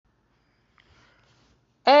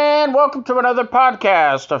And welcome to another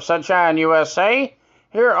podcast of Sunshine USA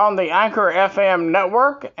here on the Anchor FM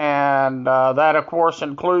network. And that, of course,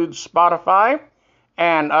 includes Spotify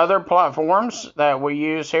and other platforms that we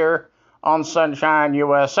use here on Sunshine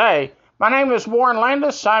USA. My name is Warren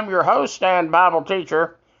Landis. I'm your host and Bible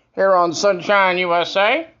teacher here on Sunshine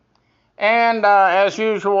USA. And as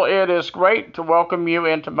usual, it is great to welcome you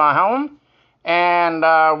into my home. And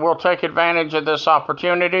we'll take advantage of this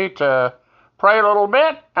opportunity to pray a little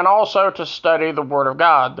bit, and also to study the Word of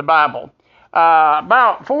God, the Bible.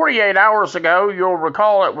 About 48 hours ago, you'll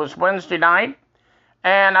recall it was Wednesday night,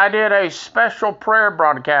 and I did a special prayer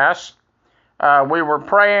broadcast. We were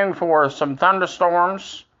praying for some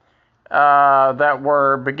thunderstorms that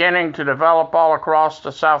were beginning to develop all across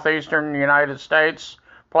the southeastern United States,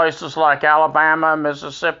 places like Alabama,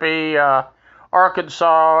 Mississippi,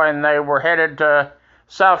 Arkansas, and they were headed to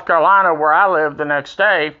South Carolina, where I live, the next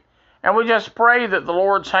day. And we just pray that the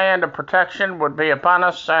Lord's hand of protection would be upon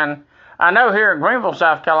us. And I know here in Greenville,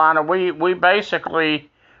 South Carolina, we basically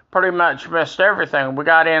pretty much missed everything. We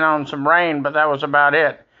got in on some rain, but that was about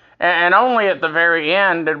it. And only at the very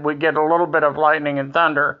end did we get a little bit of lightning and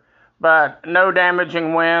thunder. But no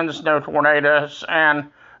damaging winds, no tornadoes. And,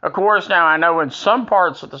 of course, now I know in some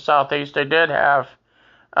parts of the southeast they did have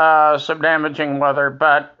some damaging weather.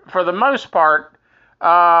 But for the most part,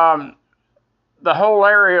 the whole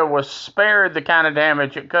area was spared the kind of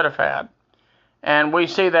damage it could have had. And we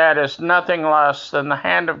see that as nothing less than the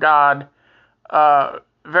hand of God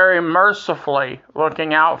very mercifully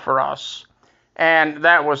looking out for us. And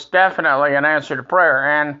that was definitely an answer to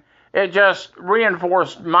prayer. And it just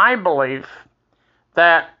reinforced my belief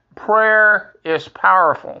that prayer is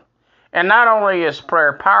powerful. And not only is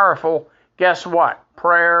prayer powerful, guess what?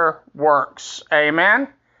 Prayer works. Amen?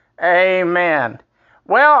 Amen.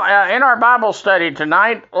 Well, in our Bible study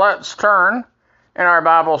tonight, let's turn in our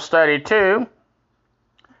Bible study to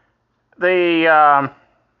the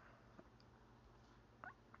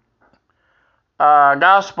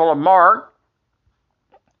Gospel of Mark,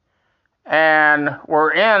 and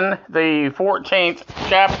we're in the 14th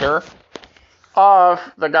chapter of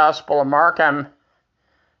the Gospel of Mark. I'm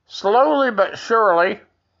slowly but surely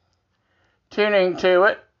tuning to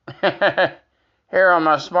it here on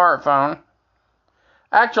my smartphone.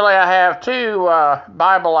 Actually, I have two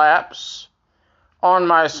Bible apps on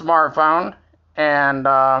my smartphone, and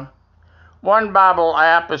one Bible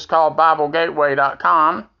app is called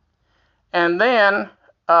BibleGateway.com, and then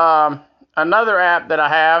another app that I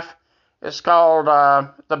have is called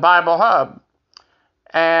the Bible Hub.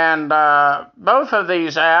 And both of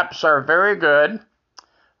these apps are very good.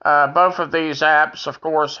 Both of these apps, of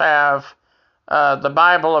course, have the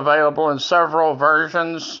Bible available in several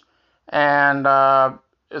versions, and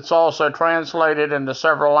it's also translated into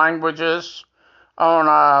several languages.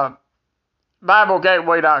 On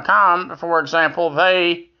BibleGateway.com, for example,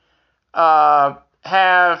 they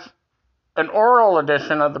have an oral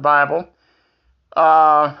edition of the Bible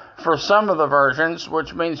for some of the versions,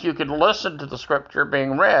 which means you could listen to the scripture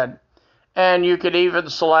being read. And you could even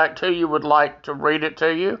select who you would like to read it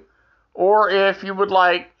to you, or if you would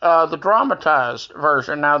like the dramatized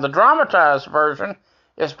version. Now, the dramatized version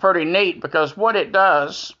is pretty neat, because what it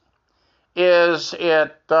does is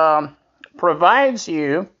it provides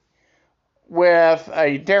you with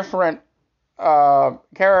a different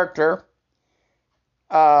character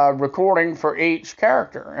recording for each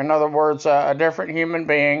character. In other words, a different human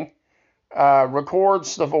being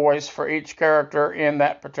records the voice for each character in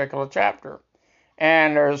that particular chapter.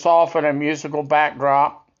 And there's often a musical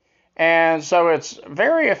backdrop. And so it's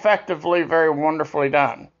very effectively, very wonderfully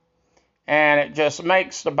done. And it just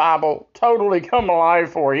makes the Bible totally come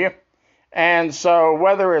alive for you. And so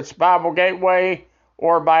whether it's Bible Gateway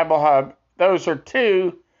or Bible Hub, those are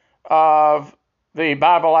two of the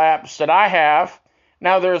Bible apps that I have.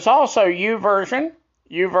 Now, there's also YouVersion.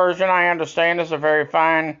 YouVersion, I understand, is a very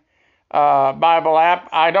fine Bible app.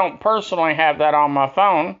 I don't personally have that on my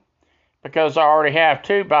phone because I already have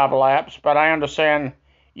two Bible apps, but I understand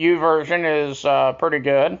YouVersion is pretty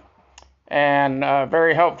good and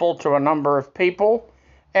very helpful to a number of people.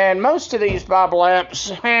 And most of these Bible apps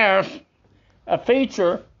have a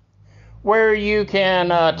feature where you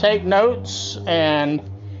can take notes, and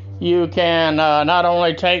you can not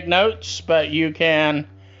only take notes, but you can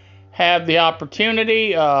have the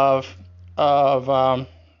opportunity of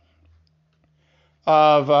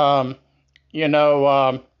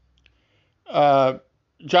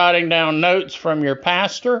jotting down notes from your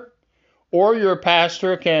pastor, or your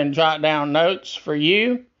pastor can jot down notes for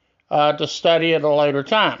you to study at a later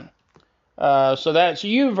time. So that's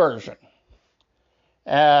YouVersion.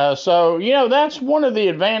 So, that's one of the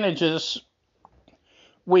advantages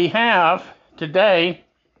we have today,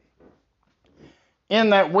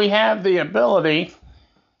 in that we have the ability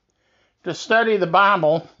to study the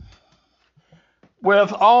Bible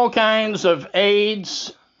with all kinds of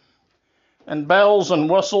aids and bells and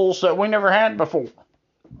whistles that we never had before.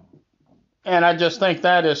 And I just think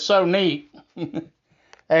that is so neat.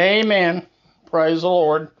 Amen. Praise the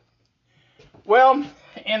Lord. Well,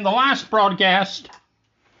 in the last broadcast,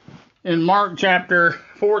 in Mark chapter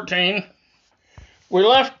 14, we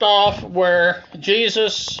left off where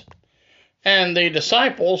Jesus and the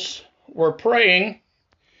disciples were praying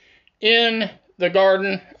in the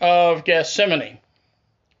Garden of Gethsemane.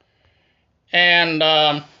 And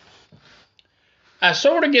I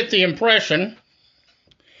sort of get the impression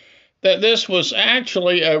that this was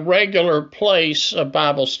actually a regular place of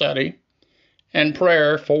Bible study and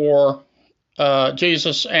prayer for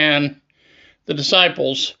Jesus and the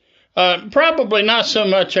disciples. Probably not so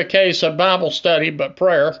much a case of Bible study, but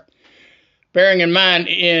prayer. Bearing in mind,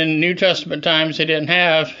 in New Testament times, they didn't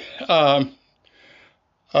have a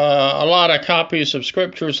lot of copies of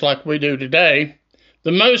scriptures like we do today.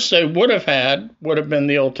 The most they would have had would have been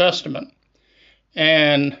the Old Testament.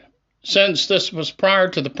 And since this was prior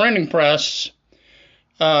to the printing press,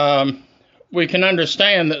 we can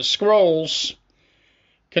understand that scrolls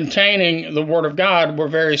containing the Word of God were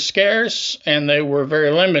very scarce and they were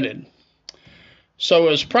very limited. So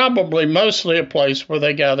it's probably mostly a place where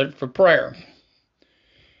they gathered for prayer.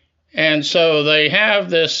 And so they have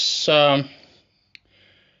this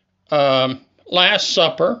Last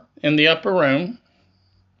Supper in the upper room,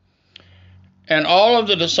 and all of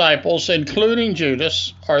the disciples, including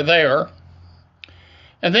Judas, are there.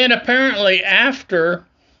 And then apparently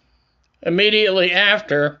immediately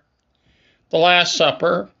after the Last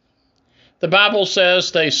Supper, the Bible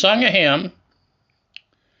says they sung a hymn.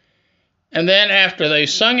 And then after they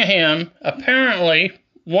sung a hymn, apparently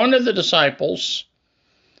one of the disciples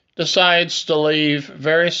decides to leave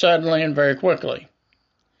very suddenly and very quickly.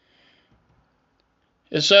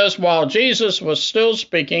 It says, while Jesus was still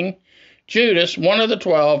speaking, Judas, one of the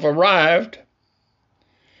 12, arrived,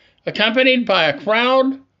 accompanied by a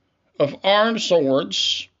crowd of armed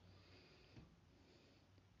swords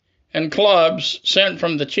and clubs sent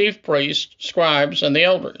from the chief priests, scribes, and the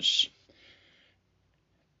elders.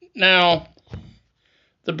 Now,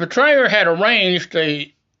 the betrayer had arranged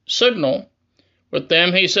a signal with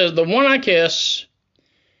them. He says, the one I kiss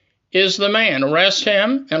is the man. Arrest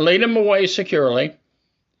him and lead him away securely.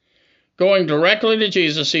 Going directly to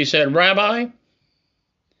Jesus, he said, Rabbi,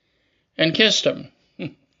 and kissed him.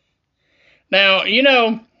 Now,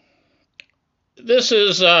 this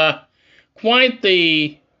is quite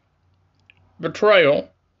the betrayal.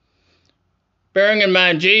 Bearing in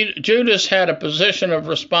mind, Judas had a position of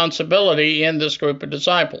responsibility in this group of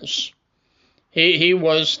disciples. He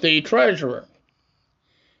was the treasurer.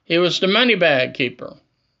 He was the money bag keeper.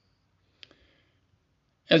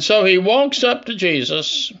 And so he walks up to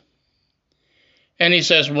Jesus and he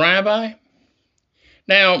says, Rabbi.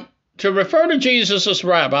 Now, to refer to Jesus as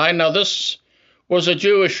Rabbi, now this was a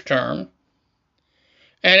Jewish term,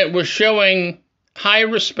 and it was showing high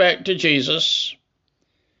respect to Jesus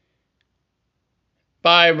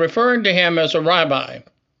by referring to him as a rabbi,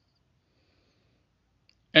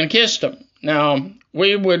 and kissed him. Now,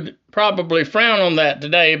 we would probably frown on that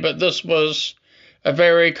today, but this was a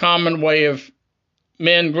very common way of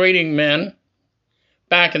men greeting men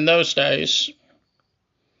back in those days.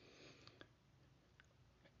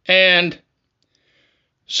 And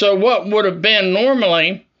so what would have been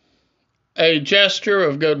normally a gesture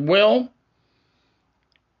of goodwill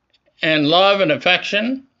and love and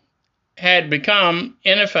affection had become,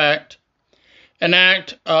 in effect, an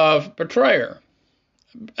act of betrayal.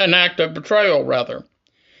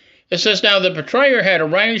 It says, now the betrayer had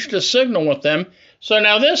arranged a signal with them. So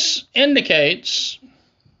now this indicates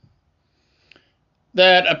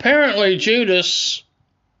that apparently Judas,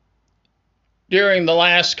 during the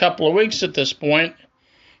last couple of weeks at this point,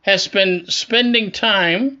 has been spending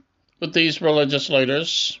time with these religious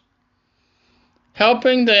leaders,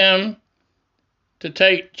 helping them to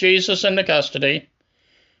take Jesus into custody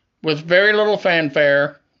with very little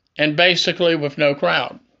fanfare and basically with no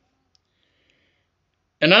crowd.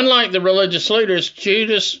 And unlike the religious leaders,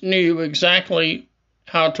 Judas knew exactly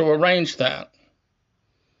how to arrange that.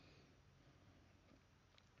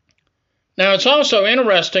 Now, it's also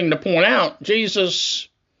interesting to point out, Jesus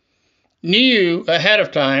knew ahead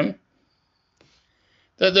of time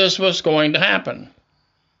that this was going to happen.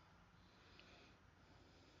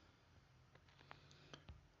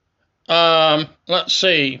 Let's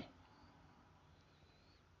see.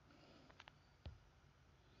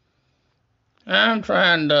 I'm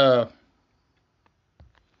trying to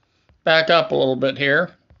back up a little bit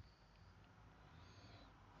here.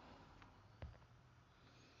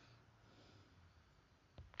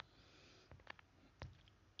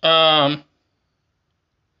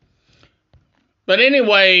 But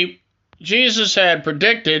anyway, Jesus had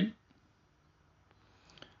predicted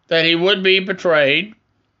that he would be betrayed.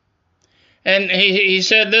 And he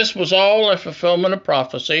said this was all a fulfillment of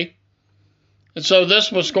prophecy. And so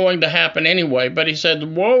this was going to happen anyway. But he said,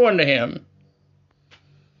 woe unto him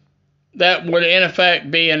that would in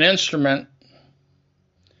effect be an instrument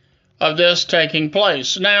of this taking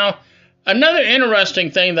place. Now, another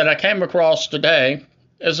interesting thing that I came across today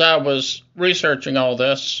as I was researching all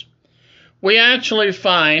this, we actually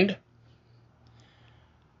find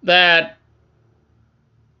that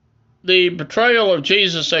the betrayal of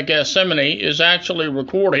Jesus at Gethsemane is actually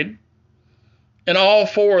recorded in all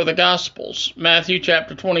four of the Gospels. Matthew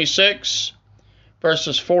chapter 26,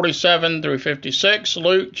 verses 47 through 56,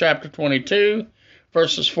 Luke chapter 22,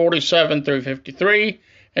 verses 47 through 53,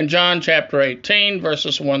 and John chapter 18,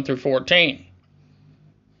 verses 1 through 14.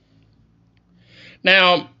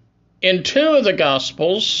 Now, in two of the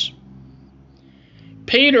Gospels,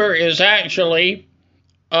 Peter is actually,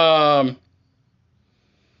 well,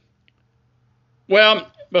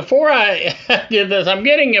 before I did this, I'm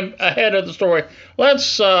getting ahead of the story.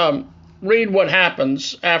 Let's read what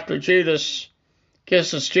happens after Judas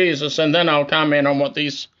kisses Jesus, and then I'll comment on what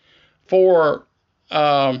these four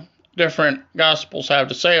different Gospels have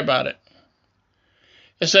to say about it.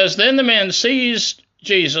 It says, then the man seized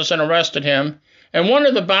Jesus and arrested him, and one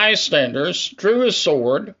of the bystanders drew his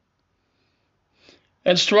sword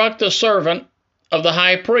and struck the servant of the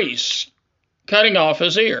high priest, cutting off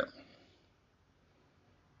his ear.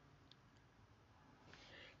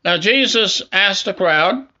 Now Jesus asked the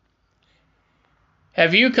crowd,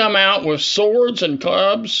 have you come out with swords and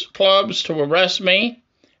clubs to arrest me,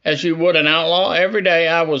 as you would an outlaw? Every day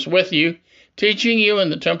I was with you, teaching you in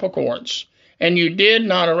the temple courts, and you did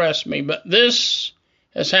not arrest me. But this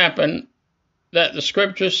has happened that the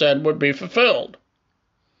scripture said would be fulfilled.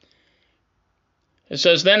 It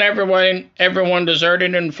says, then everyone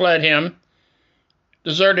deserted him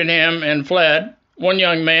and fled. One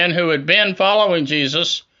young man who had been following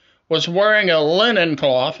Jesus was wearing a linen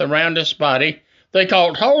cloth around his body. They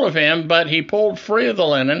caught hold of him, but he pulled free of the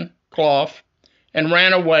linen cloth and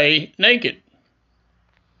ran away naked.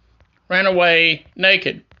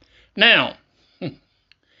 Now,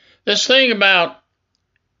 this thing about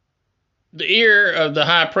the ear of the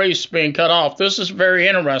high priest being cut off, this is very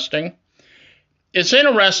interesting. It's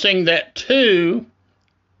interesting that two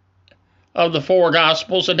of the four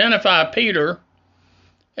Gospels identify Peter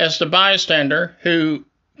as the bystander who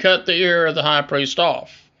cut the ear of the high priest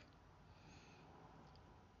off.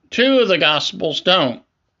 Two of the Gospels don't.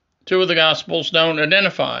 Two of the Gospels don't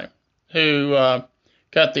identify who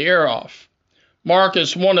cut the ear off. Mark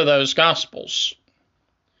is one of those Gospels.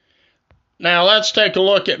 Now let's take a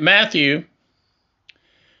look at Matthew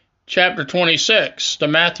chapter 26, the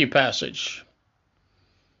Matthew passage.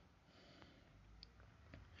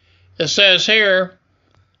 It says here,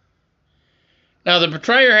 now the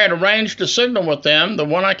betrayer had arranged a signal with them. The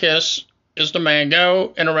one I kiss is the man.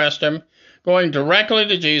 Go and arrest him. Going directly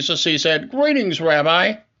to Jesus, he said, greetings,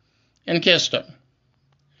 Rabbi, and kissed him.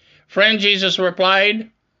 Friend, Jesus replied,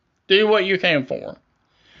 do what you came for.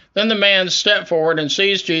 Then the man stepped forward and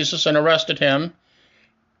seized Jesus and arrested him.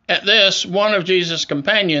 At this, one of Jesus'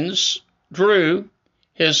 companions drew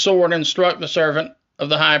his sword and struck the servant of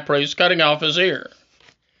the high priest, cutting off his ear.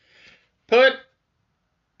 Put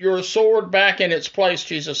your sword back in its place,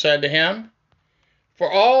 Jesus said to him, for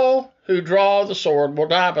all who draw the sword will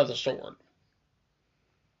die by the sword.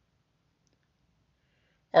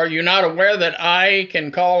 Are you not aware that I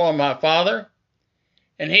can call on my Father,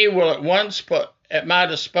 and he will at once put at my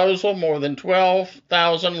disposal more than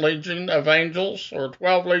 12,000 legions of angels, or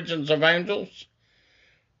 12 legions of angels?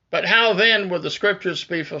 But how then would the scriptures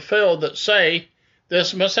be fulfilled that say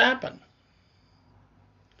this must happen?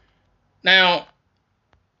 Now,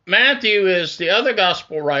 Matthew is the other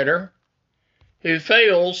gospel writer who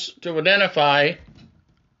fails to identify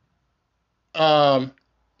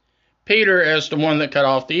Peter as the one that cut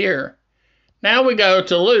off the ear. Now we go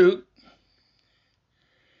to Luke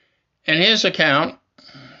and his account.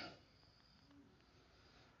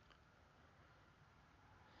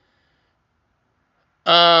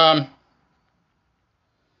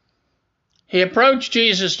 He approached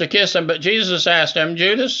Jesus to kiss him, but Jesus asked him,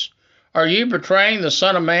 Judas, are you betraying the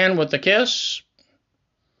Son of Man with a kiss?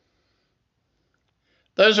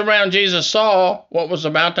 Those around Jesus saw what was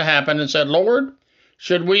about to happen and said, Lord,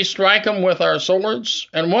 Should we strike them with our swords?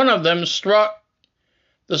 And one of them struck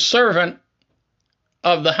the servant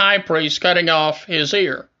of the high priest, cutting off his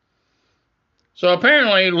ear. So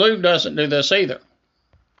apparently Luke doesn't do this either.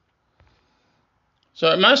 So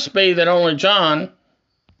it must be that only John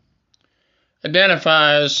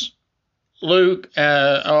identifies Luke,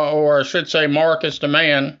 or I should say Mark, as the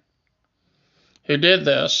man who did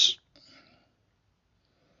this.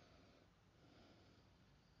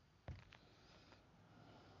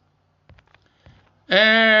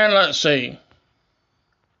 And let's see.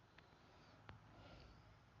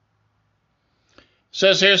 It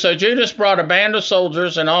says here, so Judas brought a band of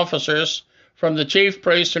soldiers and officers from the chief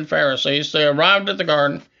priests and Pharisees. They arrived at the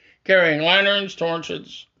garden carrying lanterns,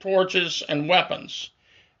 torches, and weapons.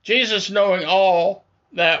 Jesus, knowing all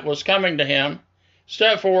that was coming to him,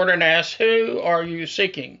 stepped forward and asked, "Who are you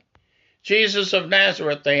seeking?" "Jesus of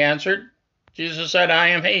Nazareth," they answered. Jesus said, "I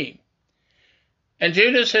am he." And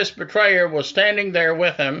Judas, his betrayer, was standing there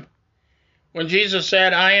with him. When Jesus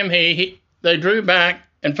said, "I am he," they drew back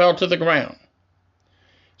and fell to the ground.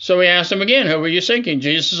 So he asked them again, "Who are you seeking?"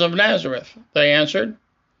 "Jesus of Nazareth," they answered.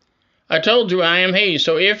 "I told you I am he.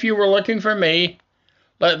 So if you were looking for me,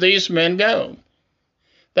 let these men go."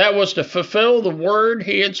 That was to fulfill the word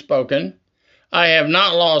he had spoken. "I have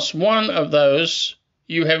not lost one of those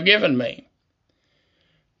you have given me."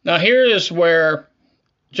 Now here is where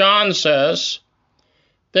John says,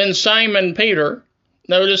 then Simon Peter,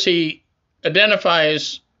 notice he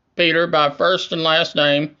identifies Peter by first and last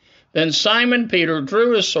name. Then Simon Peter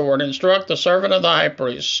drew his sword and struck the servant of the high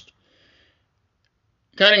priest,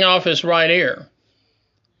 cutting off his right ear.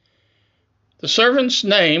 The servant's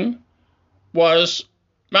name was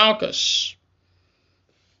Malchus.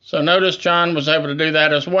 So notice John was able to do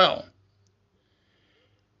that as well.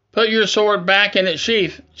 "Put your sword back in its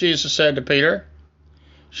sheath," Jesus said to Peter.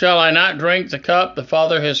 "Shall I not drink the cup the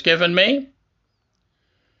Father has given me?"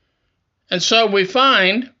 And so we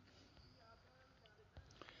find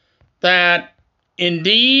that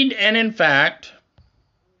indeed and in fact,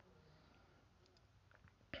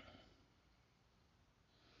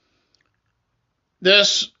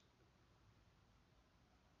 this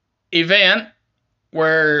event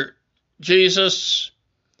where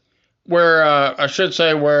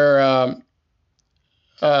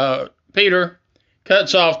Peter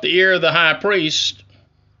cuts off the ear of the high priest,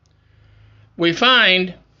 we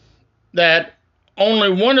find that only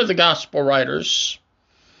one of the gospel writers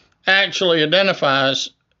actually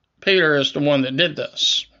identifies Peter as the one that did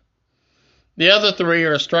this. The other three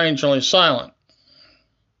are strangely silent.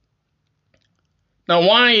 Now,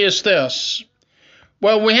 why is this?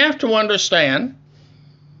 Well, we have to understand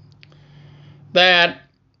that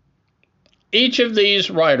each of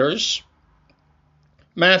these writers,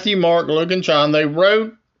 Matthew, Mark, Luke, and John, they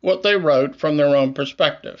wrote what they wrote from their own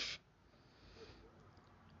perspective.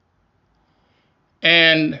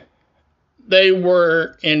 And they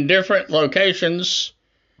were in different locations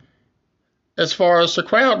as far as the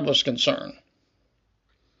crowd was concerned.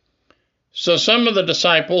 So some of the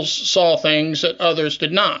disciples saw things that others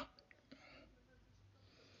did not.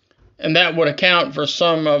 And that would account for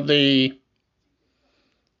some of the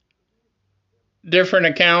different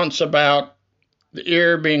accounts about the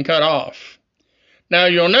ear being cut off. Now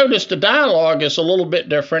you'll notice the dialogue is a little bit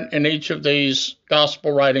different in each of these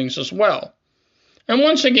gospel writings as well. And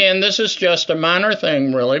once again, this is just a minor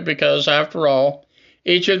thing really, because after all,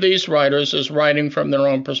 each of these writers is writing from their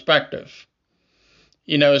own perspective.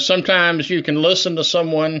 You know, sometimes you can listen to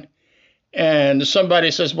someone and somebody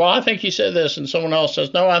says, "Well, I think he said this," and someone else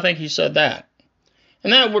says, "No, I think he said that."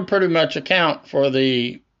 And that would pretty much account for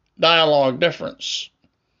the dialogue difference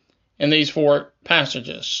in these four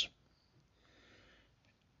passages.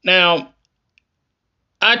 Now,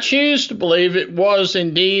 I choose to believe it was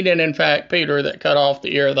indeed and in fact Peter that cut off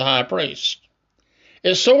the ear of the high priest.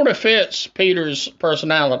 It sort of fits Peter's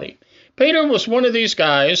personality. Peter was one of these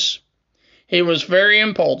guys. He was very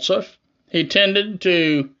impulsive. He tended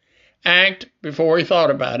to act before he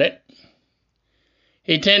thought about it.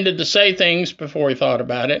 He tended to say things before he thought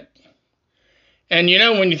about it. And you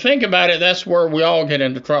know, when you think about it, that's where we all get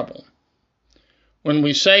into trouble. When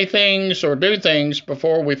we say things or do things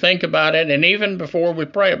before we think about it, and even before we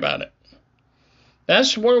pray about it.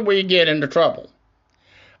 That's where we get into trouble.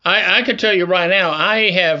 I could tell you right now,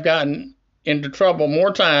 I have gotten into trouble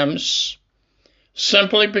more times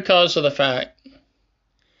simply because of the fact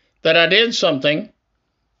that I did something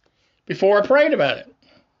before I prayed about it.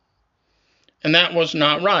 And that was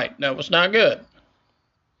not right. That was not good.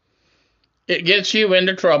 It gets you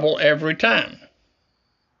into trouble every time.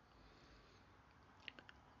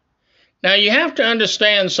 Now you have to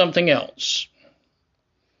understand something else.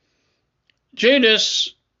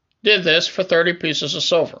 Judas did this for 30 pieces of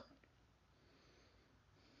silver.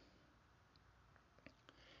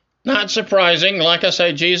 Not surprising, like I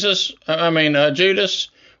say, Judas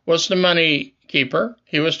was the money keeper.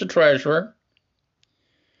 He was the treasurer.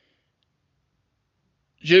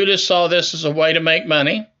 Judas saw this as a way to make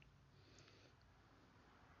money.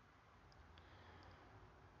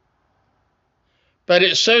 But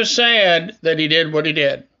it's so sad that he did what he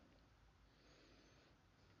did.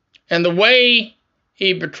 And the way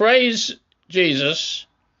he betrays Jesus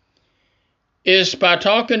is by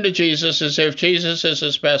talking to Jesus as if Jesus is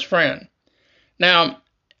his best friend. Now,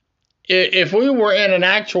 if we were in an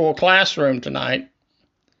actual classroom tonight,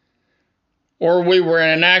 or we were in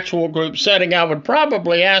an actual group setting, I would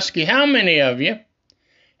probably ask you, how many of you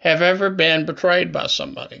have ever been betrayed by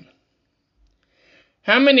somebody?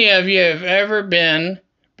 How many of you have ever been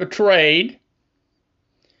betrayed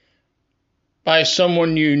by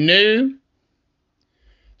someone you knew,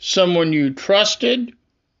 someone you trusted,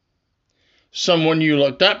 someone you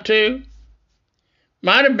looked up to?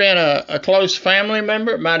 Might have been a close family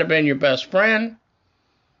member, it might have been your best friend.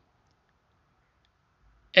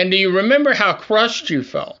 And do you remember how crushed you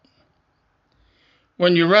felt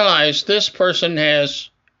when you realized this person has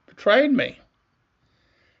betrayed me?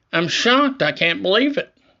 I'm shocked. I can't believe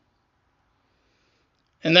it.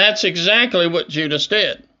 And that's exactly what Judas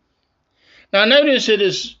did. Now notice it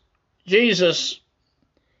is Jesus,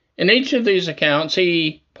 in each of these accounts,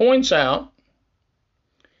 he points out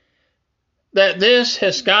that this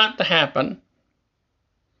has got to happen.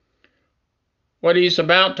 What he's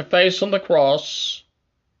about to face on the cross,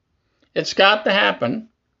 it's got to happen,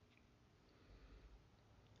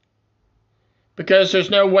 because there's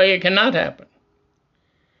no way it cannot happen.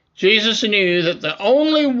 Jesus knew that the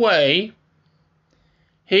only way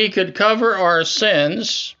he could cover our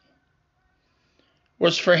sins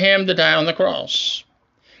was for him to die on the cross.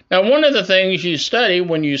 Now, one of the things you study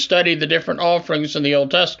when you study the different offerings in the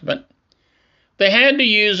Old Testament, they had to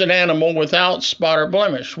use an animal without spot or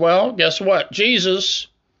blemish. Well, guess what? Jesus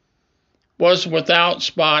was without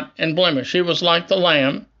spot and blemish. He was like the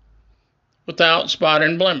lamb, without spot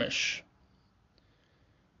and blemish.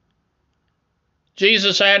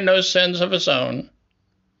 Jesus had no sins of his own.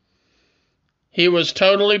 He was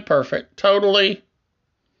totally perfect, totally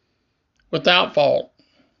without fault.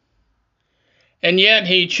 And yet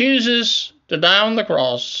he chooses to die on the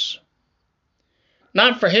cross,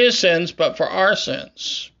 not for his sins, but for our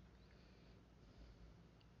sins.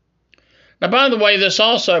 Now, by the way, this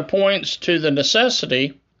also points to the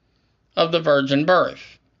necessity of the virgin birth.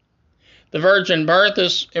 The virgin birth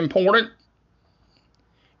is important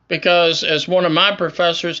because, as one of my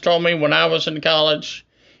professors told me when I was in college,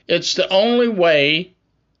 it's the only way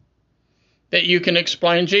that you can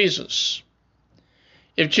explain Jesus.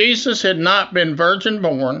 If Jesus had not been virgin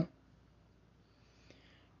born,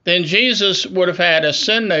 then Jesus would have had a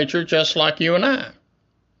sin nature just like you and I.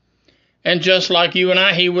 And just like you and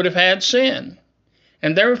I, he would have had sin.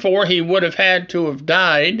 And therefore, he would have had to have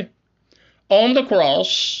died on the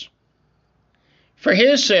cross for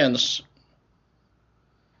his sins.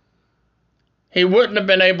 He wouldn't have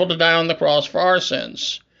been able to die on the cross for our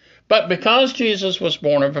sins. But because Jesus was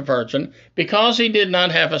born of a virgin, because he did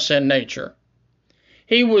not have a sin nature,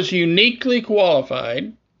 he was uniquely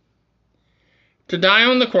qualified to die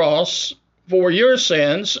on the cross for your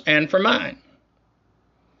sins and for mine.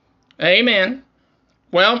 Amen.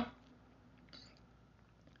 Well,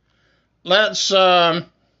 let's read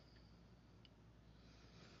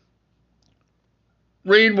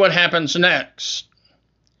what happens next.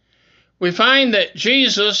 We find that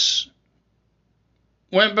Jesus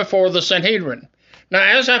went before the Sanhedrin. Now,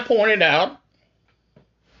 as I pointed out,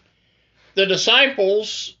 the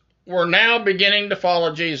disciples were now beginning to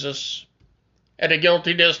follow Jesus at a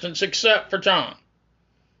guilty distance, except for John.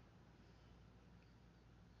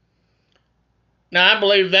 Now, I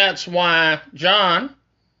believe that's why John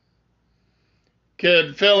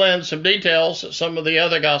could fill in some details that some of the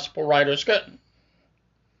other gospel writers couldn't,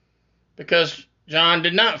 because John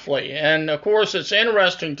did not flee. And, of course, it's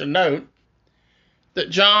interesting to note that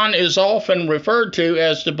John is often referred to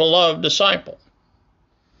as the beloved disciple,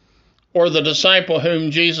 or the disciple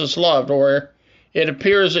whom Jesus loved, or it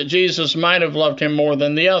appears that Jesus might have loved him more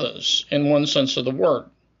than the others, in one sense of the word.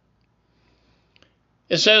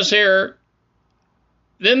 It says here,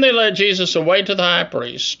 then they led Jesus away to the high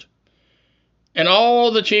priest, and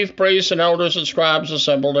all the chief priests and elders and scribes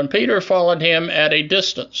assembled, and Peter followed him at a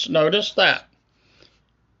distance. Notice that.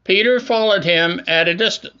 Peter followed him at a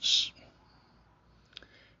distance.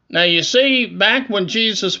 Now you see, back when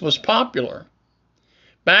Jesus was popular,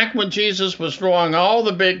 Back when Jesus was drawing all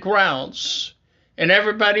the big crowds and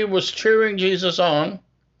everybody was cheering Jesus on,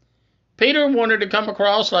 Peter wanted to come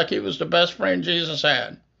across like he was the best friend Jesus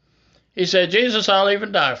had. He said, Jesus, I'll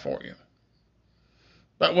even die for you.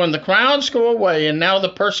 But when the crowds go away and now the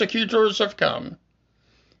persecutors have come,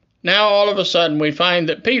 now all of a sudden we find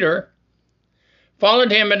that Peter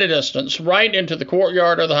followed him at a distance right into the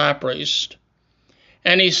courtyard of the high priest,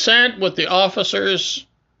 and he sat with the officers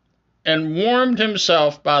and warmed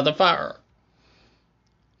himself by the fire.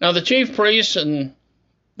 Now the chief priests and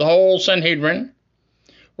the whole Sanhedrin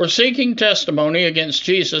were seeking testimony against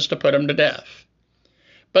Jesus to put him to death,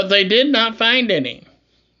 but they did not find any.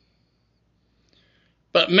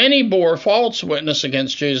 But many bore false witness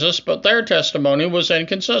against Jesus, but their testimony was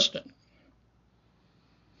inconsistent.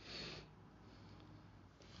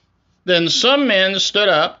 Then some men stood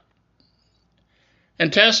up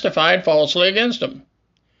and testified falsely against him.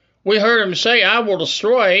 We heard him say, I will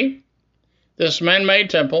destroy this man-made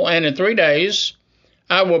temple, and in 3 days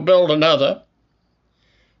I will build another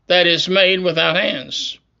that is made without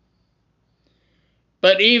hands.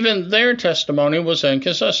 But even their testimony was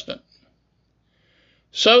inconsistent.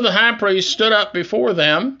 So the high priest stood up before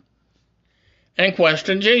them and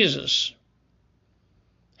questioned Jesus.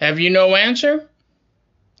 Have you no answer?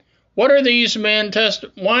 What are these men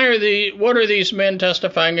what are these men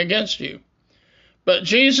testifying against you? But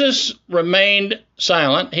Jesus remained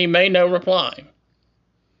silent. He made no reply.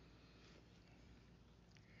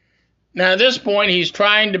 Now at this point, he's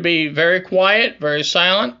trying to be very quiet, very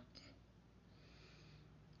silent.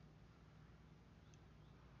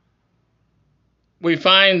 We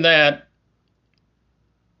find that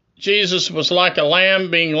Jesus was like a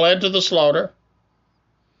lamb being led to the slaughter,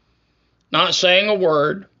 not saying a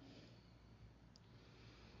word.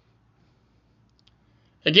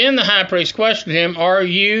 Again, the high priest questioned him, Are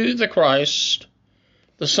you the Christ,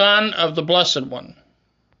 the Son of the Blessed One?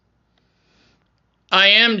 I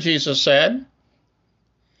am, Jesus said,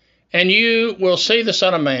 and you will see the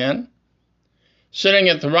Son of Man sitting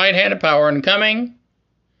at the right hand of power and coming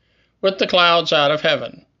with the clouds out of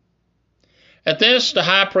heaven. At this, the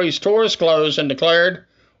high priest tore his clothes and declared,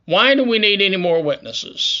 Why do we need any more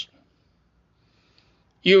witnesses?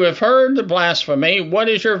 You have heard the blasphemy. What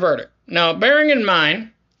is your verdict? Now, bearing in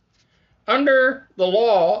mind, under the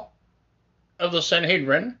law of the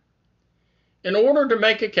Sanhedrin, in order to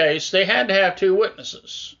make a case, they had to have 2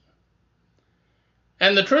 witnesses.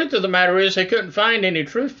 And the truth of the matter is they couldn't find any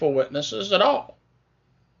truthful witnesses at all.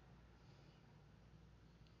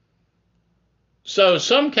 So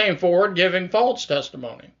some came forward giving false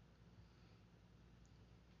testimony.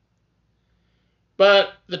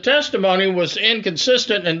 But the testimony was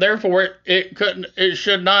inconsistent, and therefore it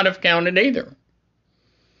should not have counted either.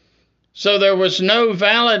 So there was no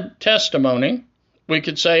valid testimony, we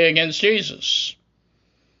could say, against Jesus.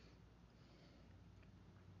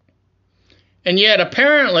 And yet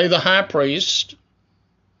apparently the high priest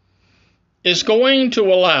is going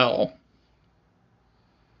to allow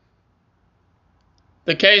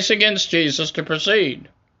the case against Jesus to proceed.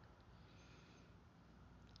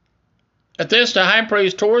 At this, the high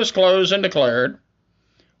priest tore his clothes and declared,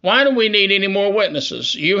 Why do we need any more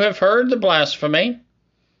witnesses? You have heard the blasphemy.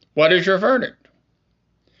 What is your verdict?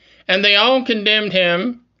 And they all condemned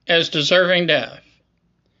him as deserving death.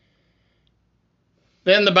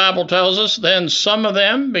 Then the Bible tells us, then some of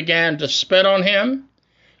them began to spit on him.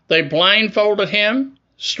 They blindfolded him,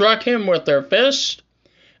 struck him with their fists,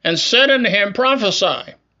 and said unto him,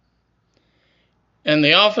 Prophesy. And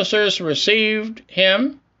the officers received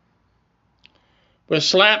him with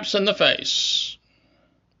slaps in the face.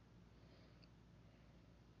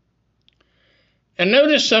 And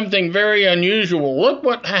notice something very unusual. Look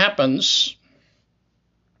what happens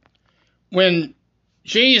when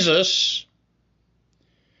Jesus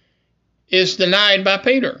is denied by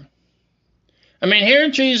Peter. I mean, here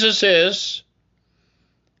Jesus is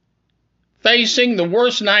facing the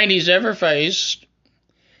worst night he's ever faced.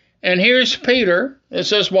 And here's Peter. It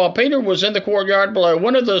says, while Peter was in the courtyard below,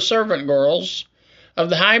 one of the servant girls of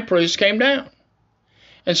the high priest came down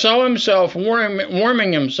and saw himself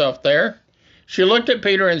warming himself there. She looked at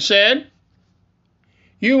Peter and said,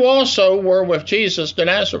 You also were with Jesus the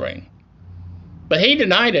Nazarene. But he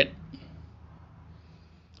denied it.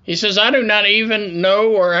 He says, I do not even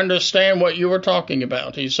know or understand what you were talking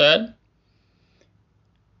about, he said.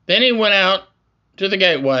 Then he went out to the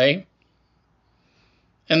gateway,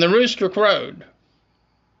 and the rooster crowed.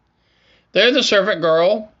 There the servant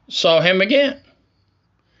girl saw him again,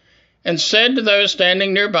 and said to those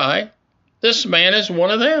standing nearby, This man is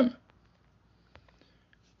one of them.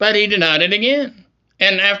 But he denied it again.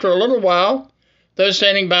 And after a little while, Those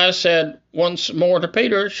standing by said once more to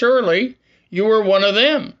Peter, "Surely you are one of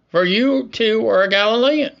them, for you too are a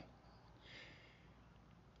Galilean."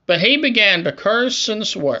 But he began to curse and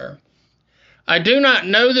swear, "I do not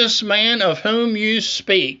know this man of whom you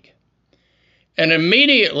speak." And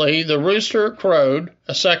immediately the rooster crowed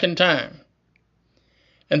a second time.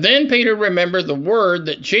 And then Peter remembered the word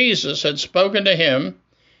that Jesus had spoken to him,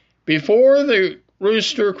 "Before the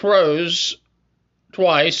rooster crows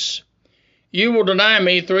twice, you will deny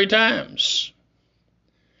me 3 times."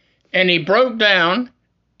 And he broke down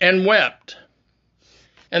and wept.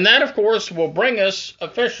 And that, of course, will bring us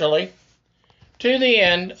officially to the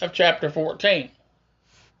end of chapter 14.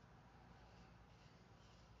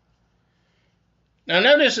 Now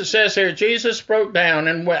notice it says here, Jesus broke down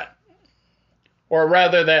and wept. Or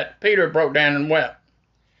rather that Peter broke down and wept.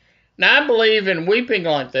 Now I believe in weeping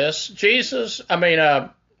like this,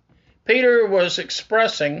 Peter was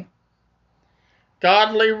expressing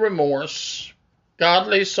godly remorse,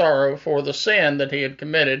 godly sorrow for the sin that he had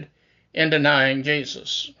committed in denying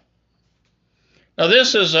Jesus. Now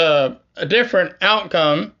this is a different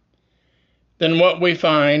outcome than what we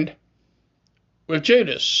find with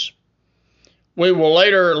Judas. We will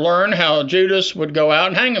later learn how Judas would go out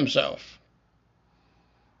and hang himself.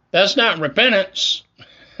 That's not repentance.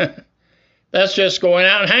 That's just going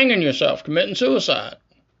out and hanging yourself, committing suicide.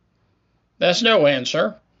 That's no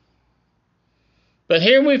answer. But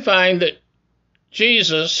here we find that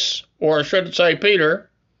Jesus, or should I say Peter,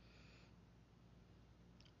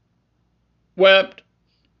 wept,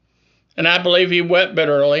 and I believe he wept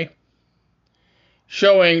bitterly,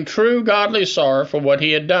 showing true godly sorrow for what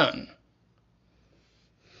he had done.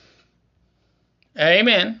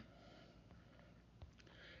 Amen.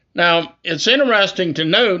 Now, it's interesting to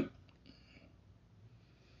note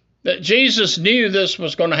that Jesus knew this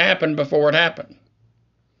was going to happen before it happened.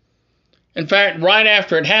 In fact, right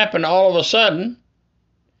after it happened, all of a sudden,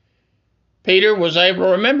 Peter was able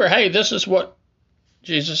to remember, hey, this is what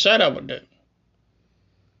Jesus said I would do.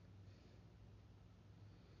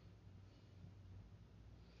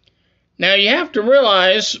 Now, you have to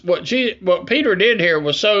realize what Peter did here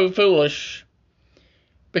was so foolish,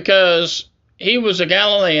 because he was a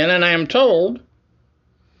Galilean, and I am told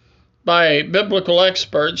by biblical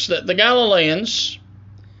experts that the Galileans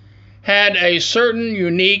had a certain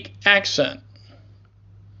unique accent.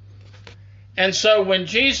 And so when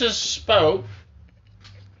Jesus spoke,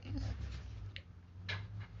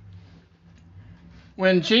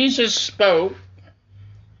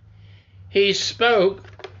 he spoke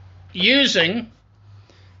using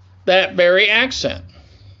that very accent,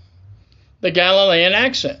 the Galilean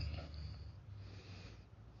accent.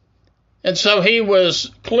 And so he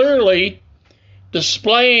was clearly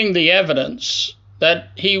displaying the evidence that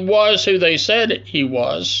he was who they said he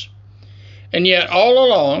was, and yet all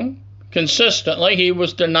along, consistently, he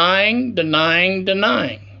was denying.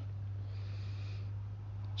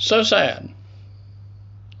 So sad.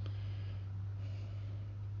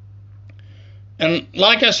 And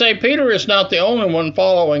like I say, Peter is not the only one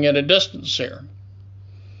following at a distance here.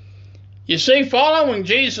 You see, following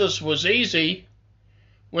Jesus was easy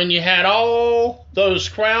when you had all those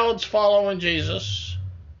crowds following Jesus.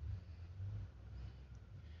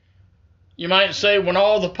 You might say when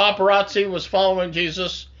all the paparazzi was following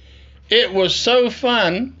Jesus, it was so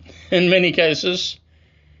fun, in many cases,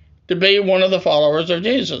 to be one of the followers of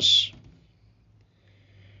Jesus.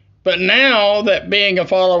 But now that being a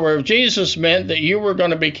follower of Jesus meant that you were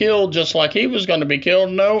going to be killed just like he was going to be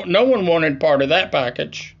killed, no one wanted part of that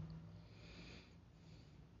package.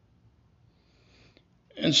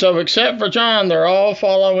 And so except for John, they're all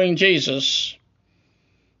following Jesus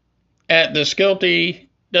at this guilty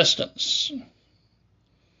distance.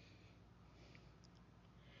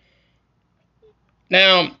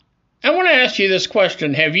 Now, I want to ask you this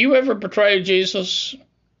question. Have you ever betrayed Jesus?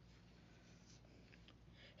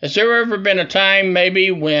 Has there ever been a time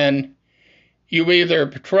maybe when you either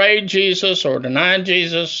betrayed Jesus or denied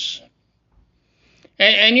Jesus?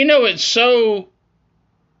 And you know, it's so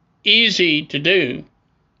easy to do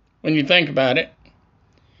when you think about it.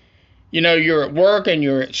 You know, you're at work and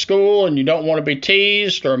you're at school and you don't want to be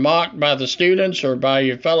teased or mocked by the students or by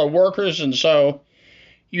your fellow workers, and so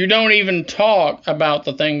you don't even talk about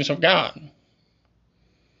the things of God.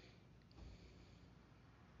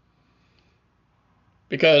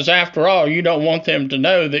 Because after all, you don't want them to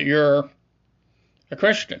know that you're a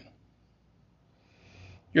Christian.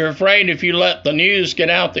 You're afraid if you let the news get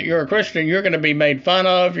out that you're a Christian, you're going to be made fun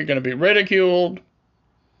of, you're going to be ridiculed.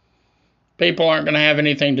 People aren't going to have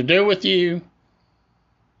anything to do with you.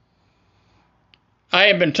 I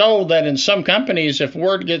have been told that in some companies, if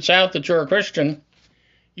word gets out that you're a Christian,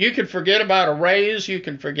 you can forget about a raise, you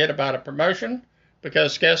can forget about a promotion,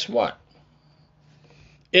 because guess what?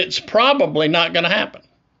 It's probably not going to happen.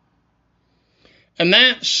 And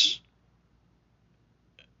that's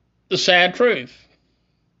the sad truth.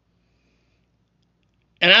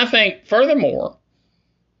 And I think, furthermore,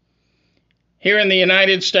 here in the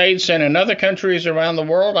United States and in other countries around the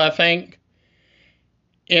world, I think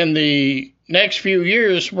in the next few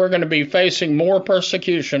years, we're going to be facing more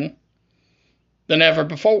persecution than ever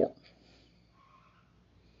before.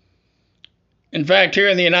 In fact, here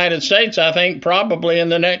in the United States, I think probably in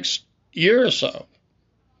the next year or so,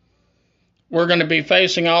 we're going to be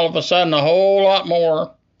facing all of a sudden a whole lot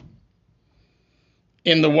more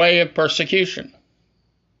in the way of persecution.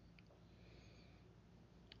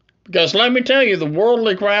 Because let me tell you, the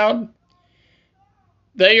worldly crowd,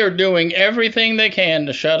 they are doing everything they can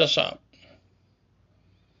to shut us up.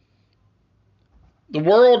 The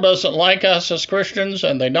world doesn't like us as Christians,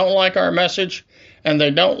 and they don't like our message, and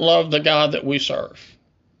they don't love the God that we serve.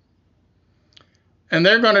 And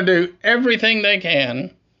they're going to do everything they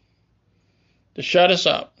can to shut us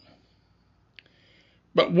up.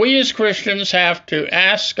 But we as Christians have to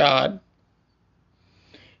ask God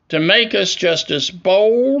to make us just as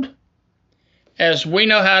bold as we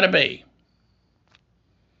know how to be.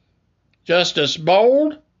 Just as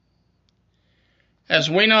bold as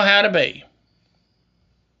we know how to be.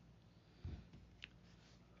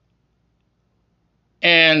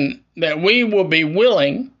 And that we will be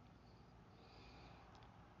willing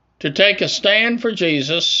to take a stand for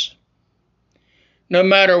Jesus no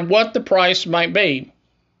matter what the price might be.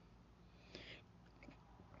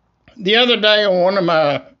 The other day on one of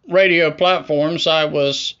my radio platforms, I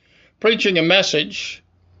was preaching a message,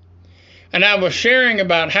 and I was sharing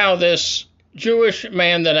about how this Jewish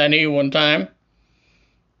man that I knew one time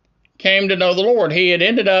came to know the Lord. He had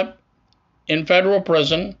ended up in federal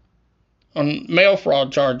prison on mail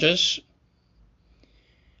fraud charges.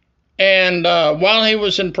 And while he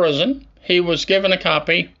was in prison, he was given a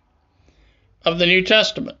copy of the New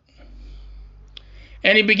Testament.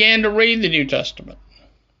 And he began to read the New Testament.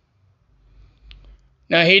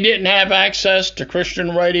 Now, he didn't have access to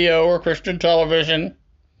Christian radio or Christian television.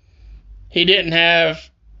 He didn't have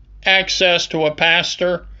access to a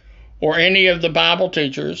pastor or any of the Bible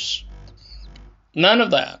teachers. None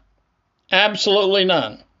of that. Absolutely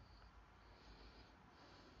none.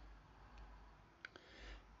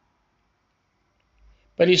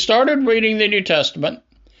 But he started reading the New Testament,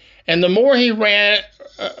 and the more he read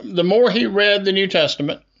the New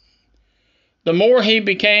Testament, the more he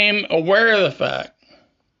became aware of the fact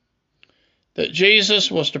that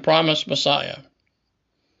Jesus was the promised Messiah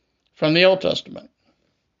from the Old Testament.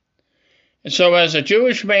 And so as a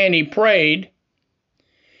Jewish man, he prayed,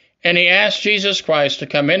 and he asked Jesus Christ to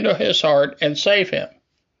come into his heart and save him.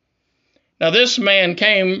 Now, this man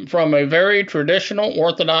came from a very traditional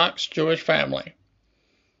Orthodox Jewish family.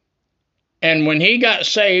 And when he got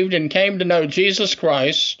saved and came to know Jesus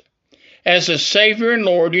Christ as his Savior and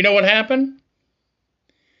Lord, you know what happened?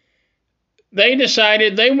 They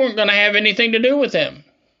decided they weren't going to have anything to do with him.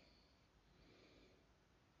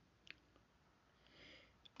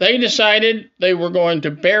 They decided they were going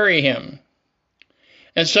to bury him.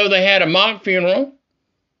 And so they had a mock funeral.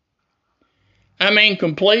 I mean,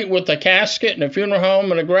 complete with a casket and a funeral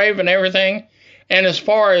home and a grave and everything. And as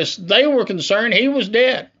far as they were concerned, he was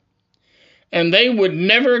dead. And they would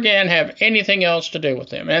never again have anything else to do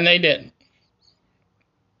with him. And they didn't.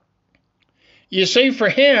 You see, for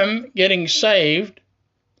him, getting saved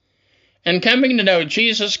and coming to know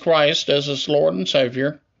Jesus Christ as his Lord and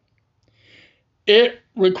Savior, it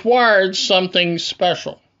required something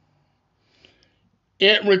special.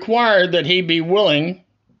 It required that he be willing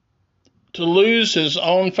to lose his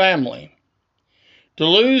own family, to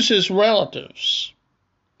lose his relatives.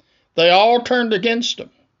 They all turned against him.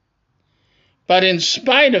 But in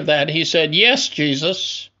spite of that, he said, "Yes,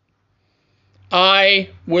 Jesus, I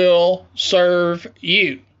will serve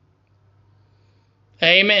you."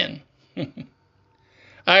 Amen.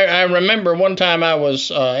 I remember one time I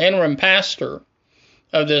was interim pastor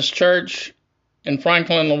of this church in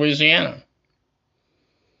Franklin, Louisiana.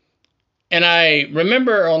 And I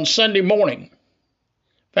remember on Sunday morning, in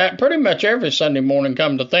fact, pretty much every Sunday morning,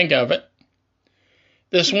 come to think of it,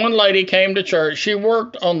 this one lady came to church. She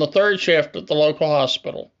worked on the third shift at the local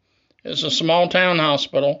hospital. It's a small town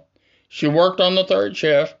hospital. She worked on the third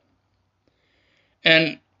shift.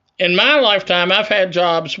 And in my lifetime, I've had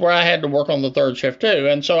jobs where I had to work on the third shift too.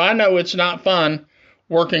 And so I know it's not fun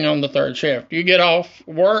working on the third shift. You get off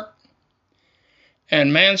work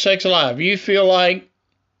and man sakes alive, you feel like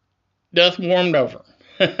death warmed over.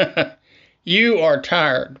 You are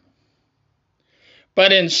tired.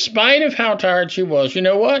 But in spite of how tired she was, you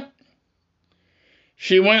know what?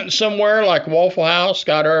 She went somewhere like Waffle House,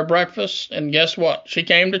 got her a breakfast, and guess what? She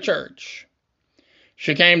came to church.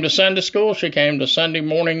 She came to Sunday school. She came to Sunday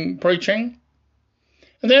morning preaching.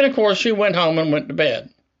 And then, of course, she went home and went to bed.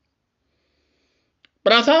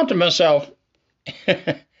 But I thought to myself,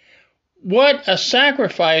 what a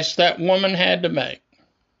sacrifice that woman had to make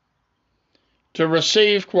to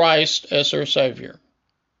receive Christ as her Savior.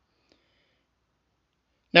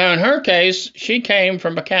 Now, in her case, she came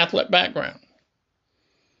from a Catholic background.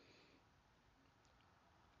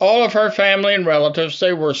 All of her family and relatives,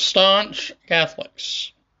 they were staunch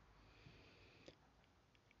Catholics.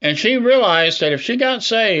 And she realized that if she got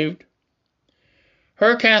saved,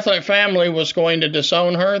 her Catholic family was going to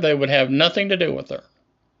disown her. They would have nothing to do with her.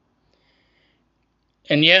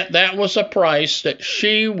 And yet that was a price that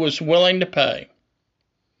she was willing to pay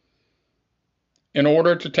in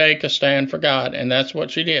order to take a stand for God. And that's what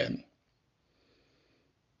she did.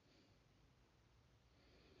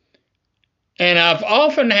 And I've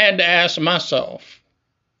often had to ask myself,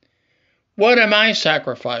 what am I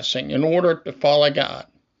sacrificing in order to follow God?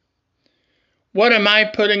 What am I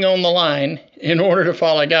putting on the line in order to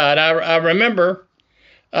follow God? I remember,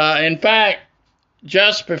 in fact,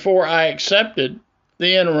 just before I accepted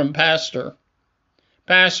the interim pastorate,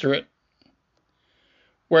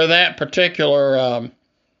 where that particular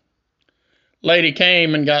lady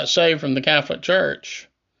came and got saved from the Catholic Church,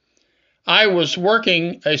 I was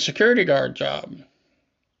working a security guard job.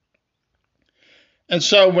 And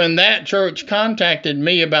so when that church contacted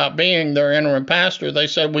me about being their interim pastor, they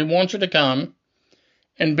said, we want you to come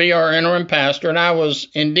and be our interim pastor. And I was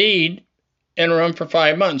indeed interim for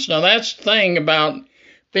 5 months. Now, that's the thing about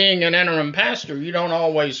being an interim pastor. You don't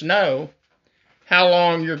always know how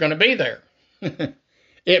long you're going to be there.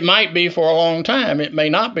 It might be for a long time. It may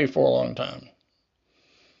not be for a long time.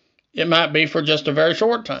 It might be for just a very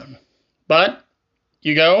short time. But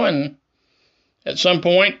you go, and at some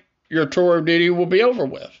point, your tour of duty will be over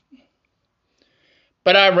with.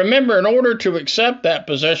 But I remember in order to accept that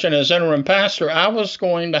position as interim pastor, I was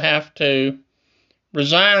going to have to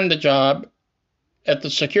resign the job at the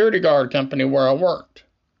security guard company where I worked.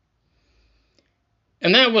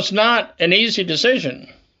 And that was not an easy decision.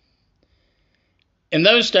 In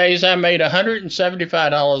those days, I made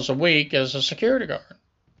 $175 a week as a security guard.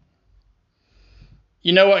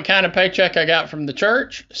 You know what kind of paycheck I got from the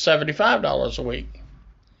church? $75 a week.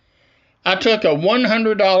 I took a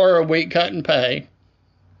 $100 a week cut in pay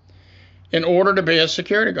in order to be a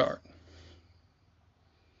security guard.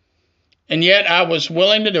 And yet I was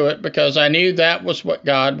willing to do it because I knew that was what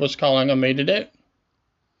God was calling on me to do.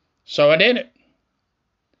 So I did it.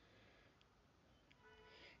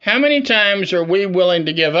 How many times are we willing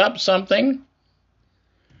to give up something,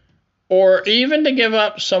 or even to give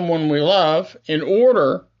up someone we love, in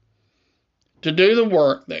order to do the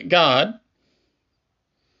work that God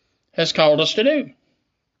has called us to do?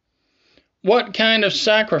 What kind of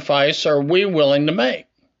sacrifice are we willing to make?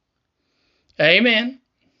 Amen.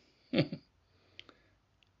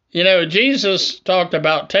 You know, Jesus talked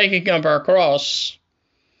about taking up our cross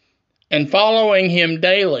and following him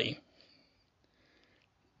daily.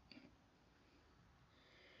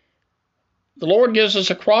 The Lord gives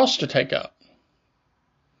us a cross to take up.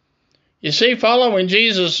 You see, following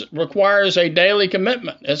Jesus requires a daily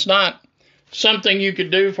commitment. It's not something you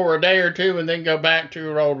could do for a day or two and then go back to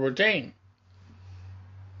your old routine.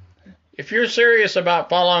 If you're serious about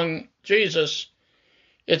following Jesus,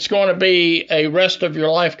 it's going to be a rest of your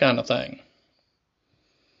life kind of thing.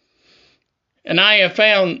 And I have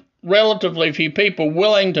found relatively few people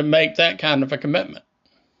willing to make that kind of a commitment.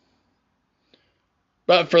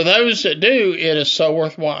 But for those that do, it is so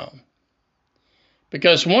worthwhile.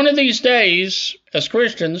 Because one of these days, as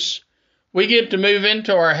Christians, we get to move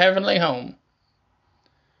into our heavenly home.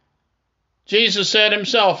 Jesus said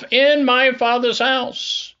himself, "In my Father's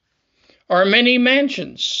house are many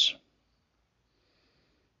mansions."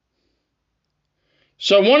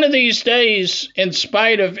 So one of these days, in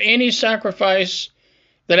spite of any sacrifice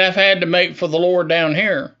that I've had to make for the Lord down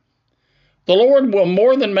here, the Lord will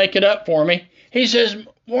more than make it up for me. He says,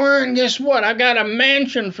 "Warren, guess what? I got a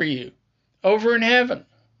mansion for you over in heaven."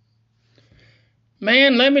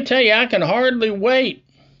 Man, let me tell you, I can hardly wait.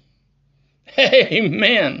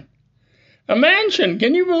 Amen. A mansion,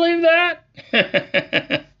 can you believe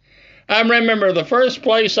that? I remember the first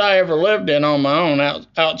place I ever lived in on my own,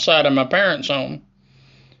 outside of my parents' home.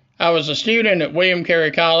 I was a student at William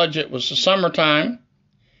Carey College. It was the summertime.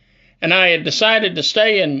 And I had decided to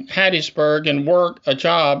stay in Hattiesburg and work a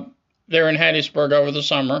job there in Hattiesburg over the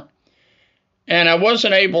summer. And I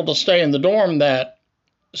wasn't able to stay in the dorm that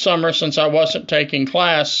summer since I wasn't taking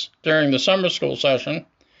class during the summer school session.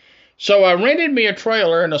 So I rented me a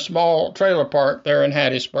trailer in a small trailer park there in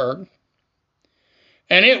Hattiesburg.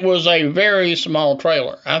 And it was a very small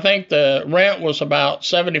trailer. I think the rent was about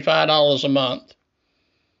 $75 a month.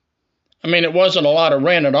 I mean, it wasn't a lot of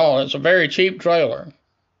rent at all. It's a very cheap trailer.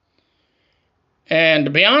 And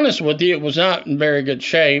to be honest with you, it was not in very good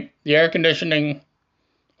shape. The air conditioning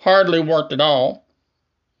hardly worked at all.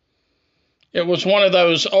 It was one of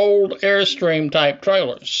those old Airstream type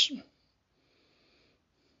trailers.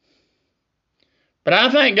 But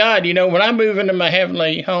I thank God, when I move into my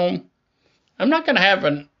heavenly home, I'm not going to have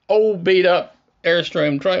an old beat up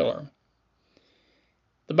Airstream trailer.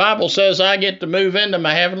 The Bible says I get to move into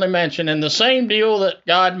my heavenly mansion, and the same deal that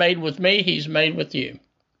God made with me, He's made with you.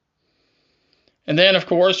 And then, of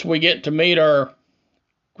course, we get to meet our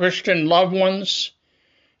Christian loved ones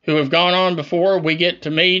who have gone on before. We get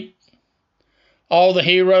to meet all the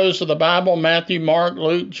heroes of the Bible: Matthew, Mark,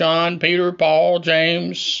 Luke, John, Peter, Paul,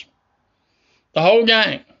 James, the whole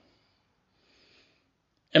gang.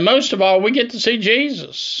 And most of all, we get to see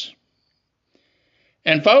Jesus.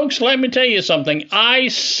 And folks, let me tell you something. I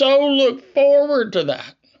so look forward to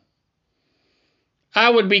that. I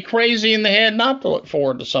would be crazy in the head not to look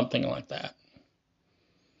forward to something like that.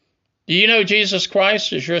 Do you know Jesus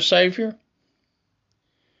Christ is your Savior?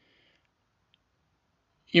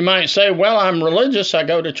 You might say, well, I'm religious. I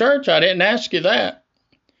go to church. I didn't ask you that.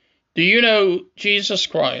 Do you know Jesus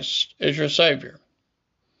Christ is your Savior?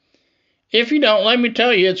 If you don't, let me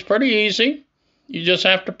tell you, it's pretty easy. You just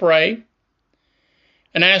have to pray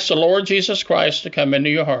and ask the Lord Jesus Christ to come into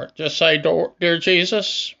your heart. Just say, Dear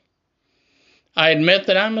Jesus, I admit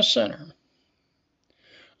that I'm a sinner.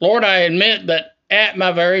 Lord, I admit that at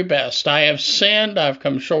my very best, I have sinned. I've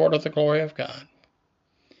come short of the glory of God.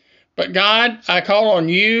 But God, I call on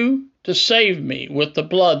you to save me with the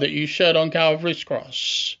blood that you shed on Calvary's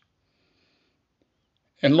cross.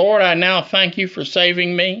 And Lord, I now thank you for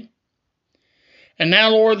saving me. And now,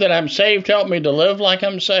 Lord, that I'm saved, help me to live like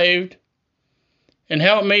I'm saved. And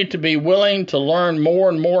help me to be willing to learn more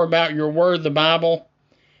and more about your word, the Bible,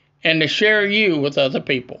 and to share you with other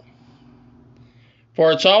people.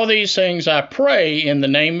 For it's all these things I pray in the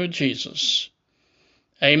name of Jesus.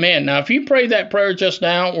 Amen. Now, if you prayed that prayer just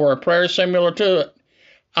now or a prayer similar to it,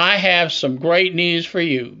 I have some great news for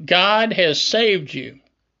you. God has saved you.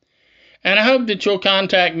 And I hope that you'll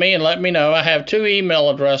contact me and let me know. I have 2 email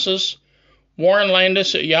addresses,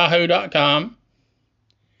 warrenlandis@yahoo.com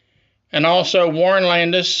and also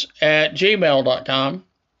warrenlandis@gmail.com.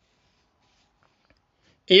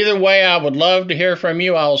 Either way, I would love to hear from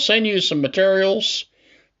you. I'll send you some materials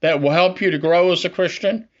that will help you to grow as a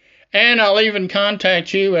Christian, and I'll even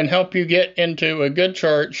contact you and help you get into a good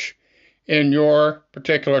church in your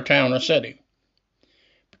particular town or city.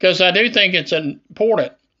 Because I do think it's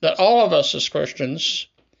important that all of us as Christians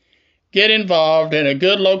get involved in a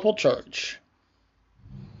good local church.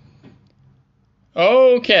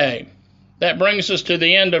 Okay, that brings us to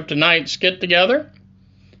the end of tonight's get-together.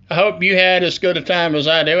 I hope you had as good a time as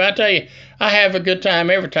I do. I tell you, I have a good time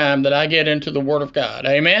every time that I get into the Word of God.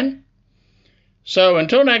 Amen? So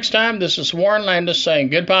until next time, this is Warren Landis saying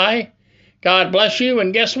goodbye. God bless you,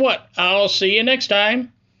 and guess what? I'll see you next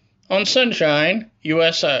time on Sunshine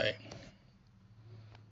USA.